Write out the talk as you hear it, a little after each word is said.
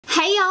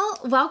Hey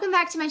y'all, welcome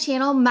back to my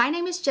channel. My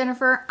name is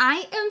Jennifer.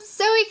 I am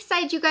so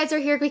excited you guys are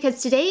here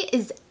because today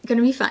is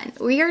gonna be fun.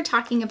 We are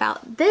talking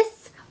about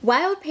this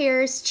Wild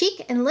Pears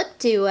Cheek and Lip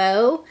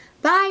Duo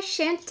by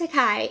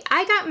Chantecaille.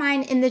 I got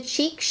mine in the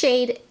cheek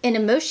shade in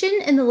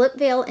Emotion and the lip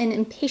veil in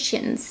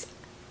Impatiens.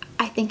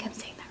 I think I'm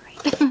saying that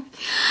right.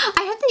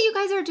 I hope that you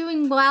guys are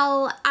doing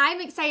well. I'm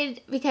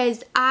excited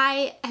because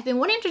I have been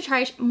wanting to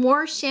try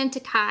more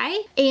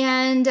Chantecaille,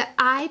 and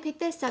I picked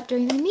this up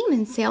during the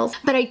Neiman sales,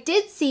 but I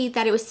did see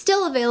that it was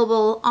still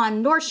available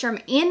on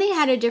Nordstrom and they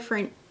had a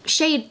different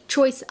shade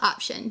choice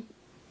option.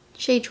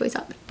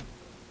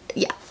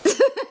 Yeah.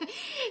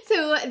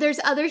 So there's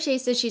other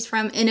shades to choose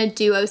from in a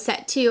duo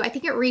set too. I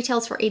think it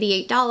retails for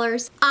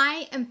 $88.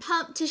 I am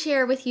pumped to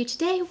share with you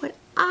today what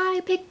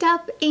I picked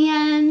up,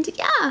 and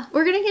yeah,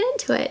 we're gonna get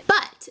into it.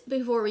 But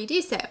before we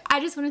do so, I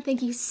just want to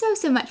thank you so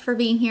much for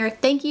being here.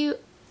 Thank you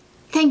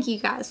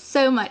guys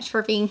so much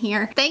for being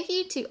here. Thank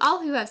you to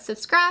all who have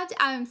subscribed.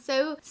 I'm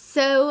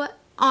so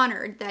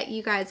honored that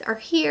you guys are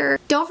here.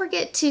 Don't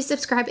forget to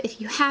subscribe if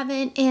you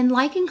haven't, and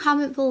like and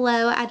comment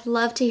below. I'd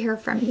love to hear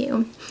from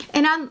you.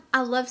 And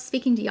I love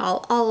speaking to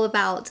y'all all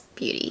about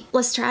beauty.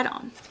 Let's try it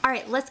on. All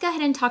right, let's go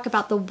ahead and talk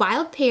about the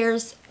Wild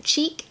Pears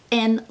Cheek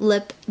and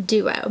Lip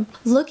Duo.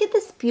 Look at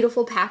this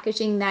beautiful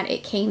packaging that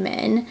it came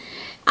in.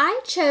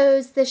 I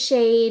chose the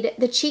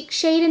cheek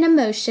shade in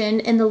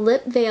Emotion and the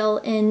lip veil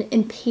in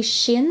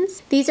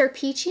Impatiens. These are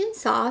peachy and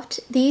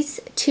soft. These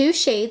two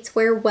shades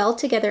wear well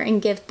together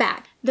and give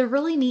back. The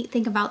really neat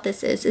thing about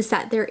this is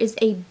that there is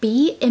a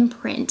bee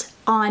imprint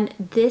on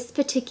this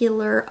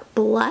particular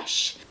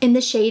blush in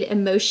the shade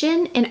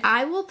Emotion, and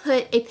I will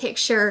put a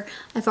picture,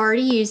 I've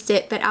already used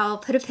it, but I'll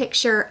put a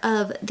picture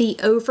of the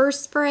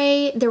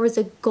overspray. There was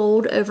a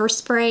gold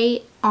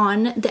overspray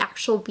on the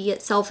actual bee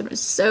itself, and it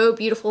was so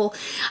beautiful.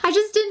 I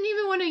just didn't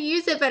even want to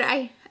use it, but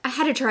I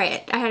had to try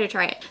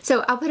it.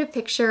 So I'll put a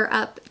picture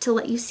up to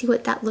let you see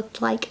what that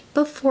looked like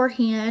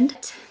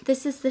beforehand.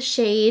 This is the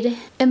shade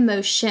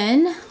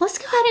Emotion. Let's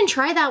go ahead and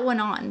try that one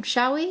on,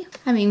 shall we?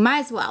 I mean, might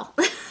as well.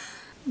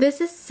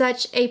 This is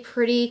such a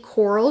pretty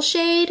coral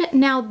shade.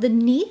 Now, the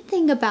neat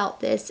thing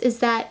about this is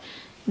that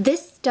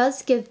this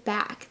does give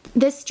back.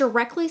 This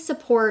directly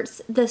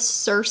supports the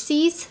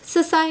Circe's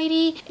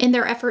Society in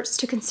their efforts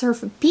to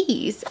conserve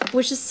bees,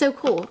 which is so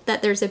cool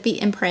that there's a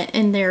bee imprint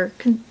and they're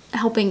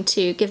helping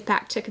to give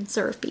back to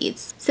conserve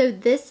bees. So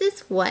this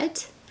is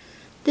what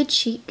the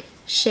cheek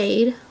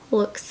shade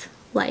looks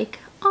like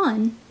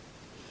on.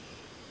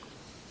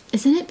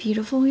 Isn't it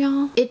beautiful,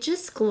 y'all? It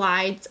just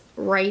glides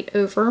right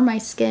over my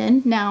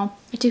skin. Now,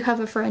 I do have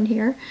a friend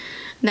here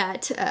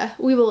that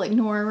we will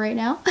ignore right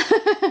now.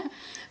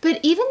 But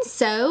even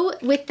so,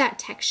 with that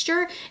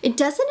texture, it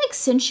doesn't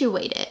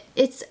accentuate it.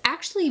 It's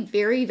actually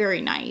very, very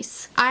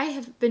nice. I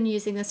have been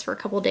using this for a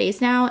couple days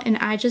now, and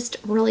I just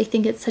really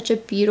think it's such a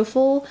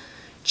beautiful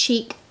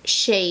cheek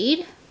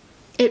shade.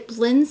 It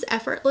blends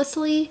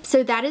effortlessly.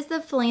 So that is the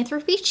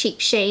Philanthropy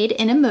Cheek shade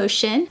in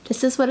Emotion.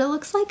 This is what it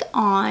looks like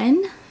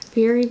on.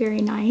 Very,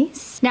 very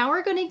nice. Now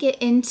we're gonna get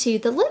into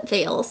the lip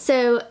veil.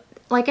 So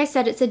like I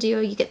said, it's a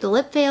duo. You get the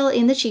lip veil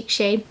in the cheek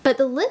shade, but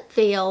the lip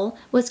veil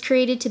was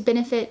created to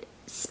benefit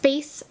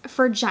Space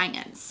for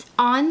Giants.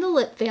 On the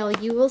lip veil,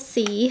 you will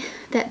see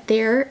that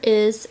there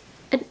is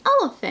an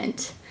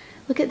elephant.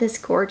 Look at this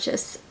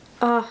gorgeous.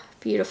 Oh,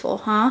 beautiful,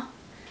 huh?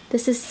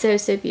 This is so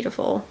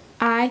beautiful.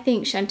 I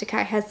think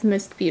Chantecaille has the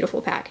most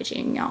beautiful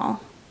packaging, y'all.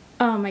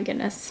 Oh my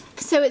goodness.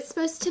 So it's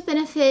supposed to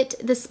benefit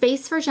the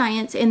Space for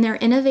Giants in their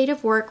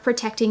innovative work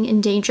protecting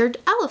endangered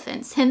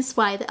elephants, hence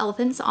why the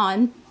elephant's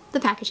on the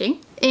packaging.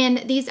 And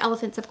these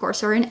elephants, of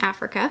course, are in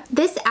Africa.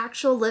 This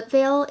actual lip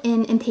veil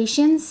in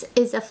Impatiens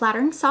is a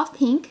flattering soft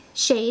pink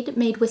shade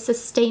made with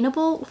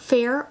sustainable,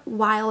 fair,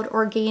 wild,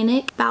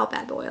 organic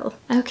baobab oil.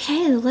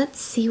 Okay, let's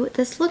see what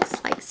this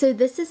looks like. So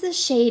this is the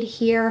shade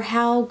here.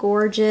 How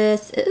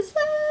gorgeous is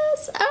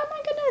this? Oh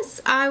my goodness.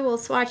 I will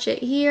swatch it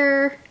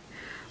here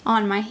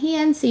on my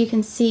hand so you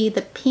can see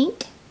the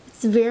pink.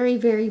 It's very,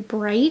 very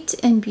bright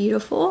and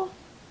beautiful.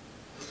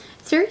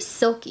 It's very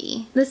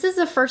silky. This is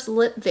the first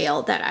lip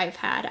veil that I've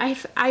had.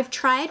 I've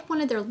tried one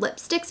of their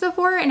lipsticks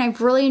before and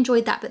I've really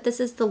enjoyed that, but this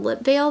is the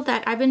lip veil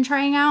that I've been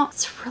trying out.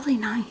 It's really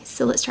nice.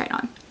 So let's try it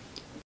on.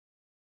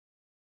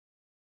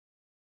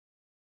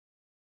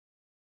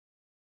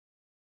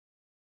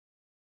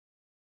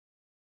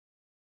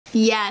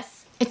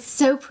 Yes, it's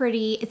so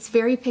pretty. It's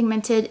very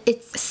pigmented.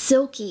 It's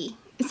silky.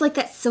 It's like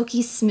that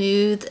silky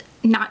smooth,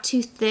 not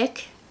too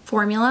thick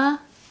formula.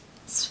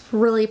 It's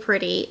really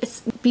pretty.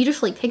 It's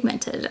beautifully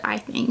pigmented, I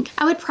think.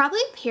 I would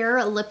probably pair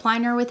a lip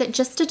liner with it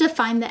just to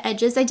define the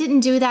edges. I didn't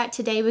do that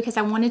today because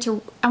I wanted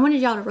y'all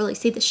to really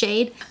see the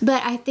shade,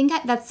 but I think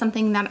that's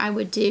something that I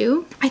would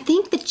do. I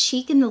think the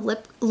cheek and the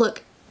lip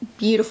look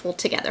beautiful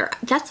together.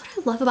 That's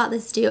what I love about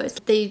this duo, is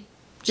they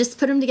just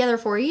put them together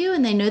for you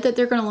and they know that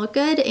they're gonna look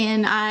good,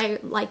 and I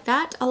like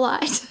that a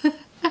lot.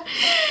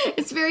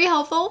 It's very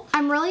helpful.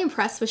 I'm really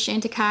impressed with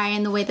Chantecaille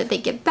and the way that they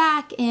give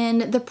back,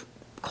 and the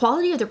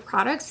quality of their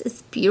products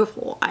is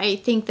beautiful. I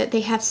think that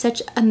they have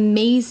such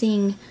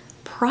amazing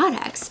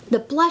products. The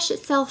blush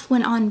itself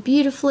went on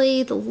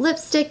beautifully. The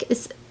lipstick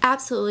is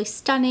absolutely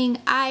stunning.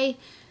 I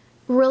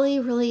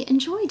really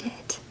enjoyed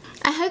it.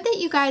 I hope that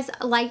you guys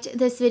liked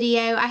this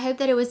video. I hope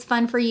that it was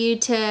fun for you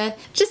to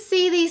just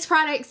see these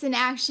products in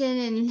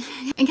action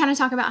and kind of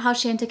talk about how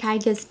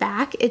Chantecaille gives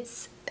back.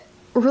 It's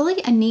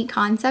really a neat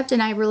concept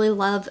and I really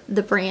love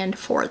the brand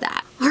for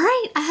that.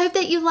 Alright, I hope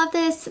that you love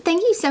this.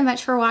 Thank you so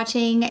much for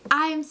watching.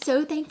 I am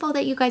so thankful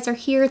that you guys are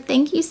here.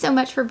 Thank you so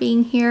much for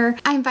being here.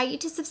 I invite you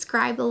to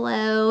subscribe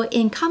below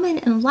and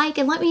comment and like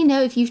and let me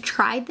know if you've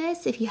tried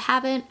this. If you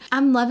haven't,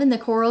 I'm loving the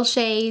coral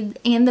shade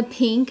and the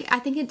pink. I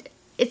think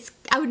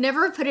I would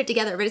never have put it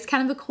together, but it's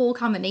kind of a cool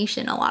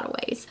combination in a lot of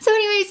ways. So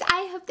anyways,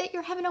 I hope that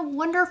you're having a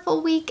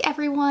wonderful week,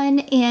 everyone,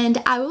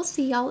 and I will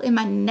see y'all in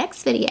my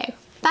next video.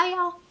 Bye,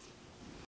 y'all.